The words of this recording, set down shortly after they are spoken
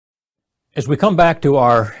As we come back to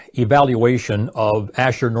our evaluation of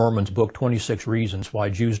Asher Norman's book, 26 Reasons Why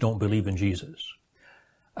Jews Don't Believe in Jesus,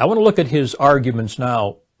 I want to look at his arguments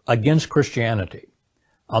now against Christianity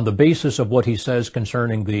on the basis of what he says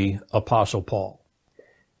concerning the Apostle Paul.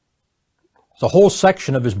 It's a whole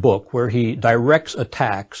section of his book where he directs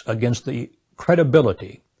attacks against the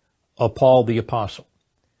credibility of Paul the Apostle.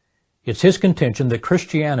 It's his contention that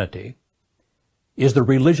Christianity is the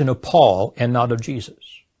religion of Paul and not of Jesus.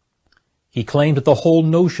 He claimed that the whole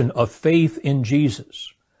notion of faith in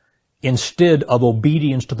Jesus instead of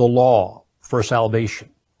obedience to the law for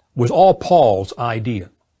salvation was all Paul's idea.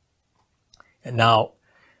 And now,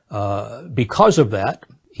 because of that,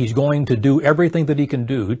 he's going to do everything that he can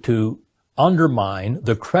do to undermine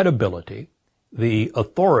the credibility, the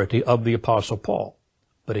authority of the Apostle Paul.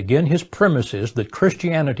 But again, his premise is that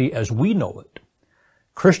Christianity as we know it,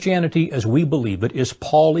 Christianity as we believe it, is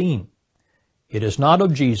Pauline. It is not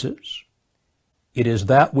of Jesus. It is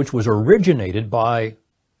that which was originated by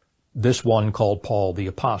this one called Paul the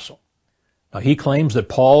Apostle. Now, he claims that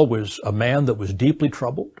Paul was a man that was deeply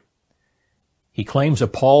troubled. He claims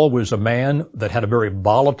that Paul was a man that had a very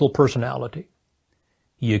volatile personality.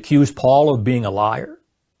 He accused Paul of being a liar.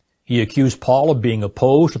 He accused Paul of being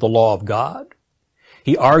opposed to the law of God.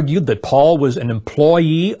 He argued that Paul was an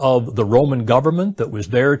employee of the Roman government that was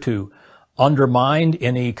there to undermine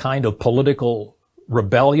any kind of political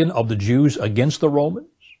rebellion of the Jews against the Romans.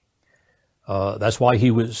 That's why he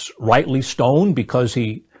was rightly stoned, because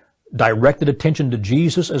he directed attention to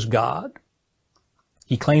Jesus as God.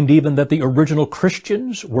 He claimed even that the original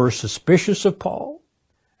Christians were suspicious of Paul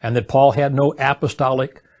and that Paul had no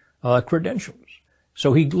apostolic credentials.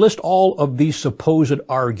 So he lists all of these supposed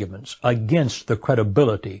arguments against the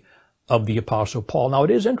credibility of the Apostle Paul. Now,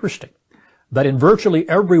 it is interesting that in virtually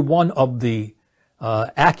every one of the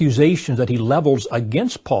accusations that he levels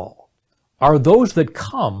against Paul are those that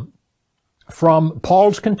come from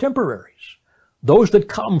Paul's contemporaries, those that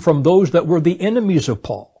come from those that were the enemies of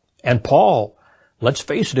Paul. And Paul, let's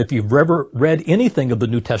face it, if you've ever read anything of the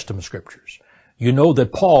New Testament scriptures, you know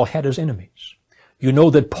that Paul had his enemies. You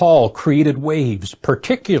know that Paul created waves,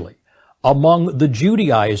 particularly among the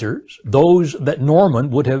Judaizers, those that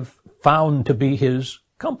Norman would have found to be his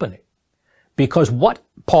company. Because what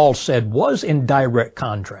Paul said was in direct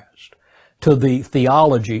contrast to the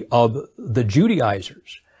theology of the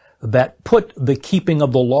Judaizers that put the keeping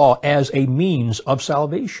of the law as a means of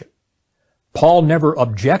salvation. Paul never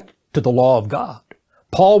objected to the law of God.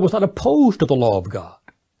 Paul was not opposed to the law of God,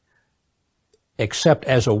 except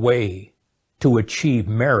as a way to achieve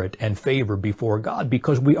merit and favor before God,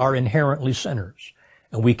 because we are inherently sinners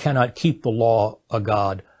and we cannot keep the law of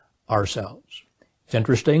God ourselves. It's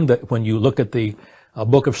interesting that when you look at the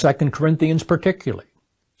book of 2 Corinthians particularly,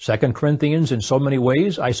 2 Corinthians in so many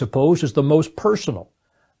ways, I suppose, is the most personal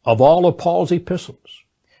of all of Paul's epistles.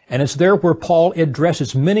 And it's there where Paul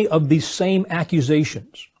addresses many of these same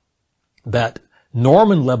accusations that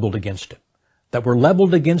Norman leveled against him, that were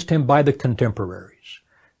leveled against him by the contemporaries,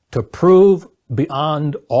 to prove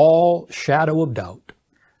beyond all shadow of doubt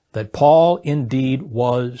that Paul indeed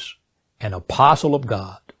was an apostle of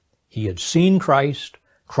God. He had seen Christ.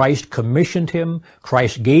 Christ commissioned him.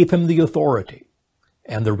 Christ gave him the authority.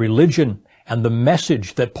 And the religion and the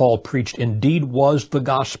message that Paul preached indeed was the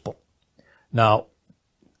gospel. Now,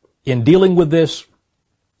 in dealing with this,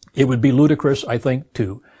 it would be ludicrous, I think,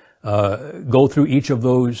 to go through each of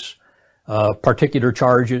those particular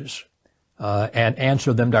charges and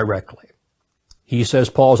answer them directly. He says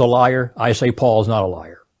Paul's a liar. I say Paul's not a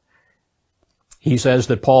liar. He says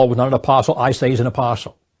that Paul was not an apostle. I say he's an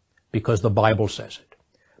apostle because the Bible says it.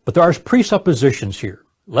 But there are presuppositions here.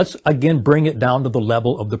 Let's again bring it down to the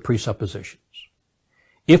level of the presuppositions.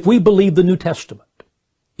 If we believe the New Testament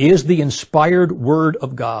is the inspired Word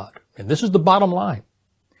of God, and this is the bottom line,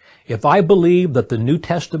 if I believe that the New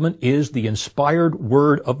Testament is the inspired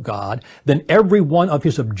Word of God, then every one of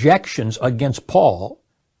his objections against Paul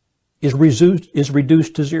is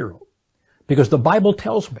reduced to zero. Because the Bible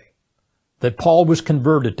tells me that Paul was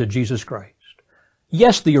converted to Jesus Christ.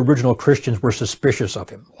 Yes, the original Christians were suspicious of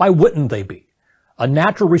him. Why wouldn't they be? A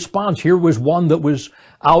natural response here was one that was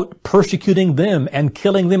out persecuting them and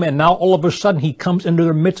killing them, and now all of a sudden he comes into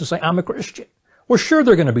their midst and says, I'm a Christian. Well, sure,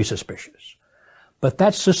 they're going to be suspicious. But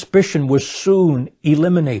that suspicion was soon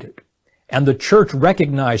eliminated. And the church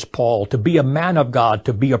recognized Paul to be a man of God,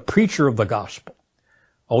 to be a preacher of the gospel.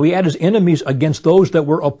 Oh, he had his enemies against those that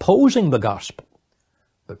were opposing the gospel.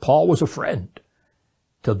 But Paul was a friend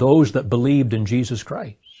to those that believed in Jesus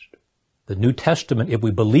Christ. The New Testament, if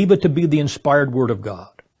we believe it to be the inspired Word of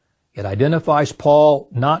God, it identifies Paul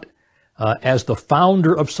not as the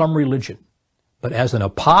founder of some religion, but as an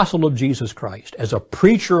apostle of Jesus Christ, as a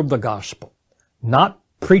preacher of the gospel, not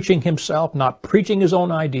preaching himself, not preaching his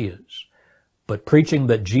own ideas, but preaching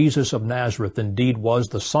that Jesus of Nazareth indeed was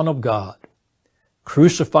the Son of God,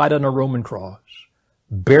 crucified on a Roman cross,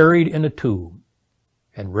 buried in a tomb,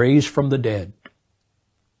 and raised from the dead.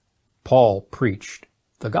 Paul preached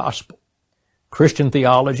the gospel. Christian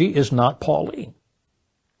theology is not Pauline.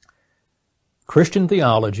 Christian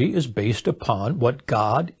theology is based upon what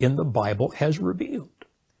God in the Bible has revealed.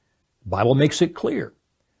 The Bible makes it clear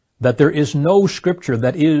that there is no scripture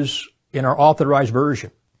that is in our authorized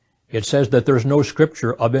version. It says that there's no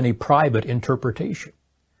scripture of any private interpretation.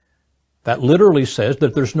 That literally says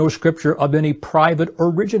that there's no scripture of any private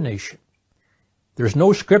origination. There's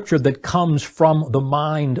no scripture that comes from the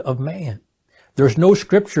mind of man. There's no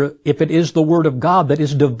scripture, if it is the Word of God, that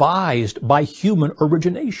is devised by human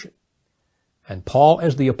origination. And Paul,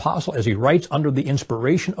 as the apostle, as he writes under the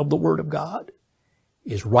inspiration of the Word of God,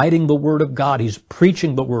 is writing the Word of God. He's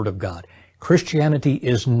preaching the Word of God. Christianity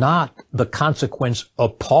is not the consequence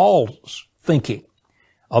of Paul's thinking,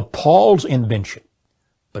 of Paul's invention,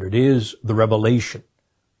 but it is the revelation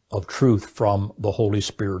of truth from the Holy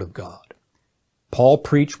Spirit of God. Paul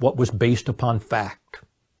preached what was based upon fact.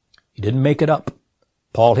 He didn't make it up.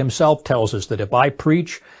 Paul himself tells us that if I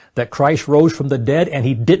preach that Christ rose from the dead and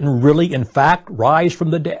he didn't really, in fact, rise from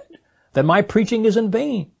the dead, then my preaching is in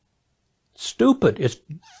vain. It's stupid. It's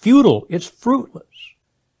futile. It's fruitless.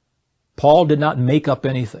 Paul did not make up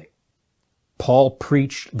anything. Paul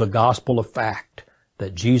preached the gospel of fact,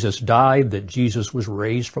 that Jesus died, that Jesus was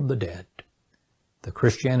raised from the dead. The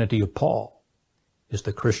Christianity of Paul is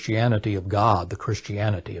the Christianity of God, the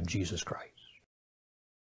Christianity of Jesus Christ.